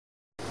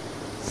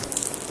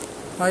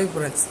Hi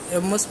friends,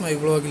 MS my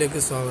ബ്ലോഗിലേക്ക്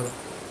സ്വാഗതം.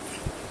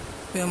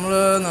 ഇപ്പോൾ നമ്മൾ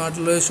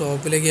നാട്ടിലെ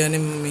ഷോപ്പിലേക്ക് ഞാൻ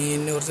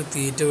മീനിന് കുറച്ച്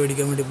തീറ്റ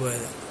മേടിക്കാൻ വേണ്ടി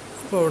പോയതാണ്.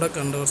 അപ്പോൾ അവിടെ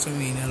കണ്ട കുറച്ച്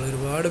മീനുകൾ,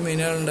 ഒരുപാട്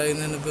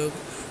മീനുകളുണ്ടായിരുന്നു. ഇപ്പോൾ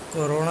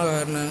കൊറോണ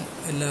കാരണം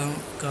എല്ലാം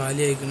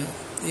കാലിയായിക്കണ്.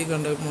 ഈ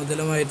കണ്ട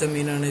മുതലമായിട്ട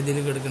മീനാണ് ഇതിൽ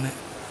കിടക്കുന്നത്.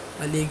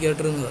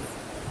 അലിഗേറ്റർ എന്ന് പറയും,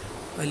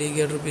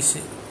 അലിഗേറ്റർ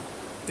ഫിഷ്.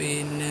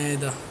 പിന്നെ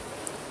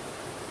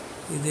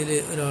ഇതിൽ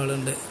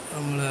ഒരാളുണ്ട്,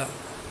 നമ്മളെ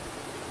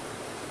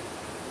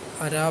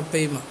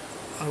അരാപ്പയ്മ,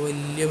 ആ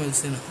വലിയ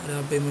മത്സ്യമാണ്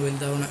അരാപ്പയ്മ,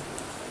 വലുതാവണ.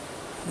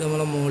 ഇത്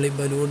നമ്മളെ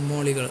ബലൂൺ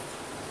മോളികൾ.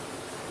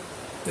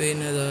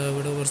 പിന്നെ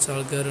ഇവിടെ കുറച്ച്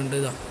ആൾക്കാരുണ്ട്.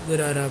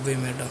 ഇതൊരു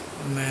അരാപ്പയ്മ കേട്ടോ,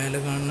 മേലെ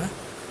കാണുന്ന.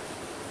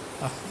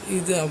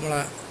 ഇത് നമ്മളെ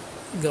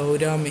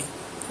ഗൗരാമി,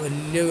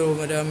 വലിയ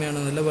ഗൗരാമിയാണ്,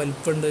 നല്ല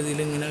വലിപ്പമുണ്ട്.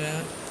 ഇതിലിങ്ങനെ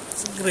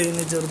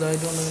സ്ക്രീന്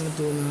ചെറുതായിട്ടുണ്ടെന്ന്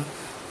തോന്നുന്നു,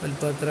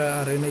 വലിപ്പം അത്ര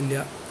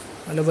അറിയണില്ല.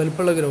 നല്ല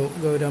വലിപ്പമുള്ള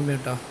ഗൗരാമി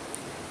കേട്ടോ.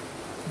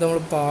 ഇത്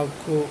നമ്മൾ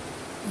പാക്കു,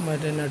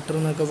 മറ്റേ നെട്ടർ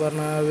എന്നൊക്കെ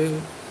പറഞ്ഞ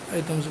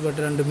ഐറ്റംസ് പെട്ട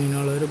രണ്ട്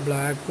മീനുകൾ. ഒരു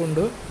ബ്ലാക്കും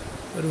ഉണ്ട്,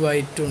 ഒരു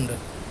വൈറ്റും ഉണ്ട്.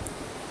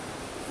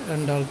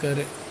 രണ്ടാൾക്കാർ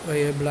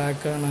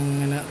ബ്ലാക്കാണ്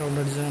അങ്ങനെ റൗണ്ട്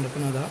അടിച്ച്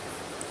നടക്കുന്നതാ.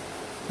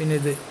 പിന്നെ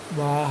ഇത്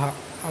വാഹ,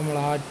 നമ്മൾ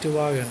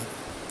ആറ്റുവാഹയാണ്.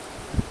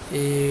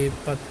 ഈ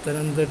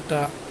പത്തനംതിട്ട,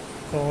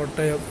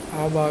 കോട്ടയം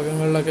ആ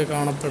ഭാഗങ്ങളിലൊക്കെ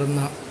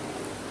കാണപ്പെടുന്ന,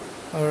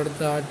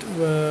 അവിടുത്തെ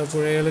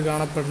പുഴയിൽ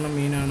കാണപ്പെടുന്ന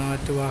മീനാണ്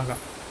ആറ്റുവാഹ.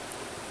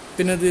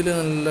 പിന്നെ ഇതിൽ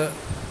നല്ല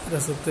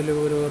രസത്തിൽ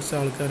കുറച്ച്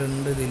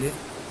ആൾക്കാരുണ്ട്. ഇതിൽ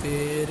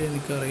പേര്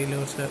എനിക്കറിയില്ല.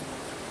 കുറച്ച്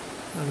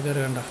ആൾക്കാർ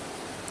കണ്ട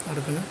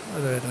നടക്കുന്നത്.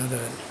 അത് വരുന്നത്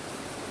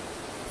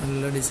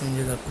നല്ല ഡിസൈൻ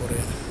ചെയ്ത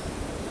അക്വേറിയാണ്.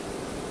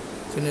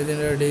 പിന്നെ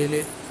ഇതിൻ്റെ ഇടയിൽ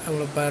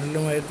നമ്മൾ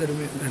പരലുമായി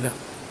തരുമില്ല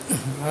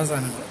ആ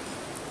സാധനങ്ങൾ.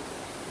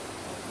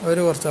 അവർ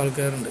കുറച്ച്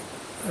ആൾക്കാരുണ്ട്,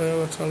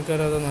 കുറച്ച്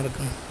ആൾക്കാർ അത്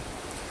നടക്കണം.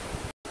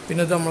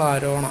 പിന്നെ ഇത് നമ്മൾ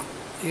അരോണ,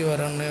 ഈ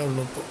ഒരെണ്ണേ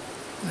ഉള്ളൂ ഇപ്പോൾ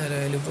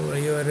നിലവിലിപ്പോൾ.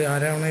 ഈ ഒരു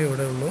അരോണ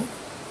ഇവിടെ ഉള്ളൂ.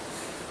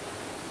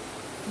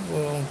 അപ്പോൾ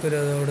നമുക്കൊരു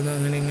അവിടെ നിന്ന്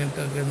അങ്ങനെ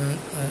ഇങ്ങോട്ടൊക്കെ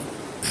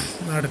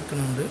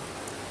നടക്കുന്നുണ്ട്.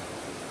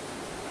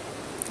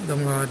 ഇത്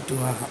നമ്മൾ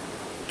ആറ്റുവാഹ,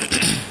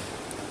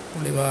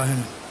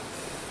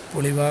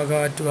 പുളിവാഹ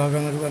ആറ്റുവാഹ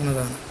എന്നൊക്കെ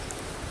പറഞ്ഞതാണ്.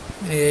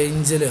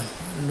 ഏഞ്ചല്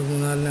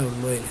 2-3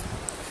 ഉള്ളൂ അതിൽ.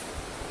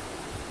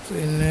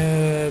 പിന്നെ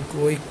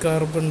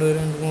കോയിക്കാർപ്പുണ്ട്,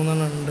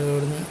 2-3 ഉണ്ട്.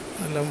 അവിടുന്ന്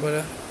എല്ലാം പോലെ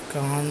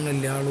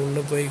കാണുന്നില്ല,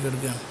 ആളുള്ളിൽ പോയി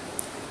കിടക്കുകയാണ്.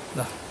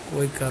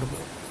 കോയിക്കാർപ്പ്,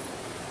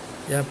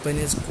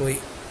 ജാപ്പനീസ് കോയി.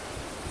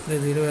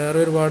 ഇതിൽ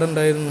വേറെ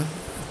ഒരുപാടുണ്ടായിരുന്നു,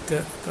 ഒക്കെ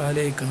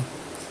കാലിയായിക്കണം.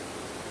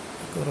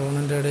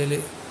 കൊറോണൻ്റെ ഇടയിൽ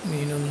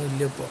മീനൊന്നും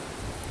ഇല്ല ഇപ്പോൾ.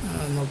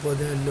 അപ്പോൾ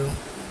അതിനെല്ലാം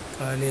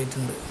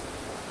കാലിയായിട്ടുണ്ട്.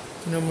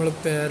 പിന്നെ നമ്മൾ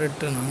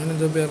പേരട്ടാണ്, അങ്ങനെ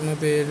എന്തോ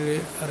പേര്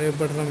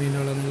അറിയപ്പെടുന്ന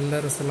മീനുകളാണ്.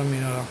 നല്ല രസമുള്ള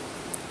മീനുകളാണ്.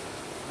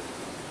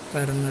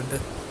 പരന്നിട്ട്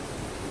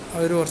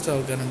അവർ കുറച്ച്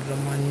ആൾക്കാരുണ്ട്,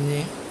 മഞ്ഞ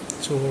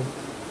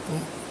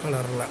ചുവപ്പും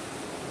കളറുള്ള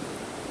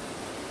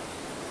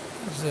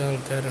കുറച്ച്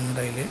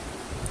ആൾക്കാരുണ്ട് അതിൽ.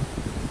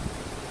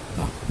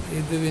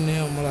 ഇത് പിന്നെ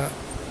നമ്മളെ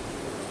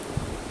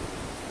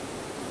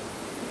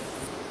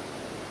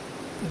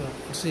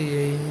കുറച്ച്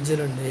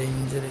ഏഞ്ചലുണ്ട്,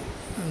 ഏഞ്ചൽ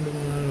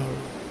 2-3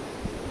 ഉള്ളൂ.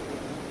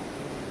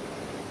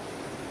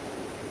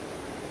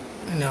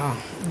 പിന്നെ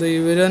ഇത്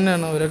ഇവർ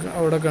തന്നെയാണ് അവരെ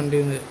അവിടെ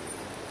കണ്ടിരുന്നത്.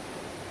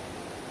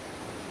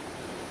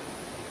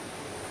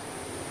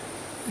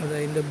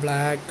 അതതിൻ്റെ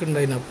ബ്ലാക്ക്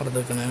ഉണ്ടായിരുന്നു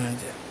അപ്പുറത്തേക്കണ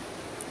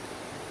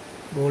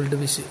ഗോൾഡ്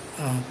ഫിഷ്.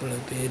 ഇപ്പോൾ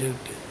പേര്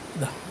കിട്ടി.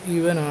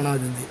 ഇവനാണ്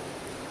അതിഥി.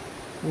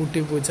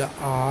 ഊട്ടിപ്പൂച്ച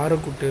 6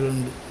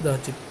 കുട്ടികളുണ്ട്.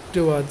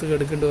 ചുറ്റുഭാഗത്ത്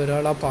കിടക്കുന്നുണ്ട്.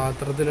 ഒരാൾ ആ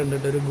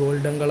പാത്രത്തിലുണ്ടിട്ട് ഒരു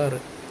ഗോൾഡൻ കളറ്.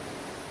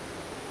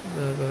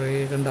 കുറേ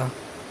കണ്ട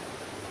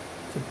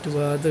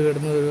ചുറ്റുഭാഗത്ത്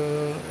കിടന്ന് ഒരു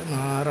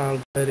 6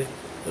 ആൾക്കാർ.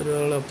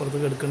 ഒരാൾ അപ്പുറത്ത്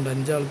കിടക്കുന്നുണ്ട്.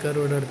 5 ആൾക്കാർ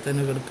ഇവിടെ അടുത്ത്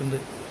തന്നെ കിടക്കുന്നുണ്ട്.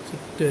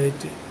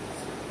 ചുറ്റുമായിട്ട്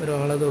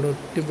ഒരാളതോടെ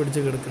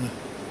ഒട്ടിപ്പിടിച്ച് കിടക്കുന്നു.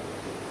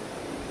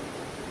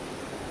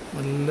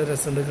 നല്ല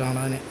രസമുണ്ട്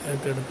കാണാൻ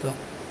ഒക്കെ എടുത്താൽ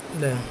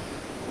അല്ലേ.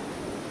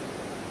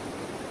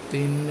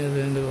 പിന്നെ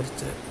ഇതിൻ്റെ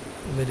കുറച്ച്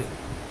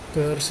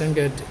പേർഷ്യൻ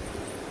കാറ്റ്,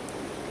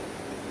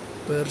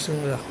 പേർഷ്യൻ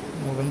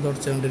മുഖം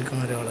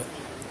തുടച്ചുകൊണ്ടിരിക്കുന്ന ഒരാൾ.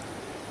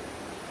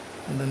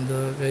 എന്തോ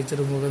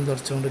കഴിച്ചിട്ട് മുഖം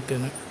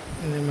തുടച്ചുകൊണ്ടിരിക്കുകയാണ്.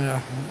 ഇനി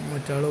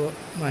മറ്റാൾ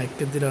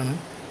മയക്കത്തിലാണ്.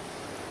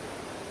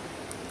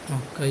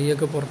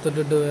 കൈയൊക്കെ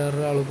പുറത്തിട്ടിട്ട്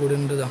വേറൊരാൾ കൂടി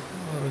ഉണ്ട്.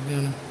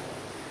 ഉറങ്ങുകയാണ്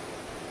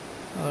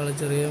ആൾ,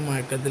 ചെറിയ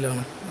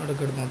മയക്കത്തിലാണ്. അവിടെ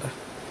കിടന്നോട്ടെ.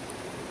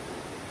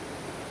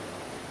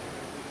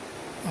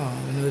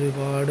 പിന്നെ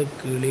ഒരുപാട്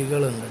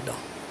കിളികളുണ്ട് കേട്ടോ.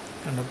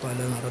 കണ്ട പല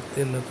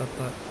നിറത്തിലുള്ള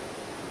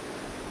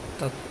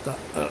തത്ത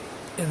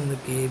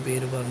എന്നൊക്കെ ഈ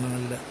പേര് പറഞ്ഞ,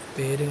 നല്ല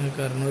പേര്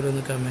നിങ്ങൾക്ക്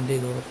അറിഞ്ഞവരൊന്ന് കമൻറ്റ്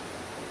ചെയ്തോളൂ.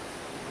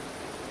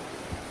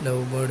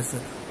 ലവ്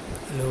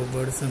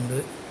ബേർഡ്സ് ഉണ്ട്.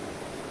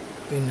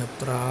 പിന്നെ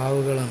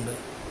പ്രാവുകളുണ്ട്,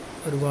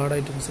 ഒരുപാട്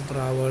ഐറ്റംസ്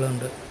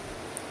പ്രാവുകളുണ്ട്.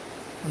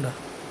 ഉണ്ടോ,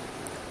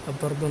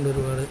 അപ്പുറത്തുണ്ട്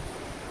ഒരുപാട്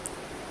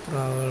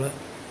പ്രാവുകൾ.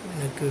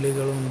 പിന്നെ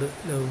കിളികളുണ്ട്,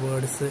 ലവ്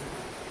ബേർഡ്സ്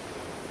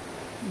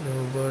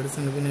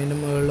ഉണ്ട്. പിന്നെ അതിൻ്റെ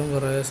മുകളിലും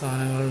കുറേ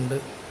സാധനങ്ങളുണ്ട്.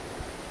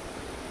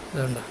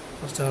 ഇതുണ്ട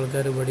കുറച്ച്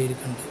ആൾക്കാർ ഇവിടെ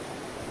ഇരിക്കുന്നുണ്ട്,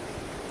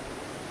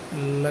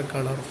 നല്ല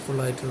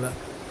കളർഫുള്ളായിട്ടുള്ള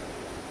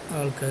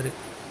ആൾക്കാർ.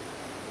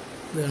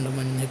 ഇതുണ്ട്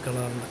മഞ്ഞ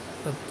കളറുള്ള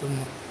തത്തുമ്മ,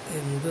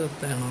 എന്ത്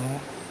തത്താണോ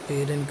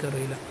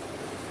പേരെനിക്കറിയില്ല.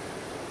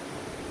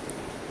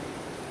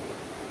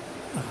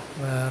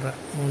 വേറെ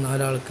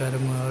 3-4 ആൾക്കാർ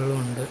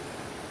മുകളിലുണ്ട്.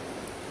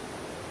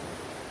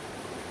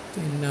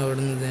 പിന്നെ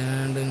അവിടെ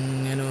നിന്ന്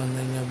ഇങ്ങനെ വന്നു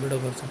കഴിഞ്ഞാൽ ഇവിടെ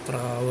ഇവിടെ കുറച്ച്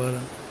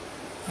പ്രാവുകളുണ്ട്,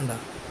 കണ്ടോ?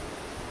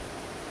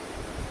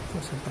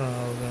 കുറച്ച്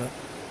പ്രാവുകൾ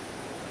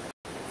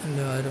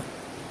എല്ലാവരും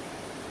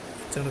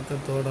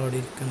ചടക്കത്തോടെ അവിടെ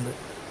ഇരിക്കുന്നുണ്ട്.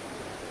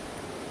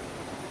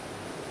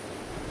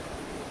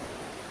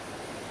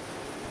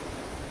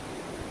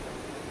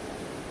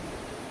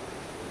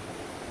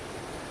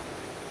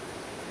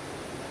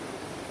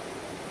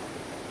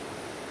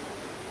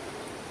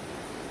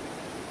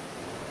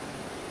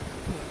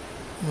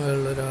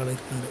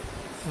 മുകളിലൊരാളിരിക്കുന്നുണ്ട്,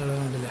 അയാളെ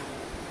കണ്ടില്ല?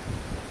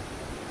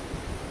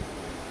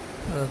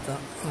 അതാ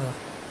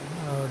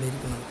അവിടെ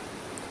ഇരിക്കുന്നത്.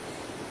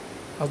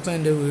 അപ്പോൾ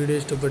എൻ്റെ വീഡിയോ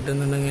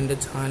ഇഷ്ടപ്പെട്ടെന്നുണ്ടെങ്കിൽ എൻ്റെ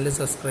ചാനൽ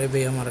സബ്സ്ക്രൈബ്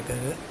ചെയ്യാൻ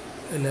മറക്കരുത്.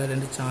 എല്ലാവരും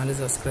എൻ്റെ ചാനൽ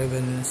സബ്സ്ക്രൈബ്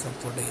ചെയ്യുന്നതിന്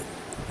സപ്പോർട്ട് ചെയ്യും.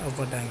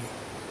 അപ്പോൾ താങ്ക് യു.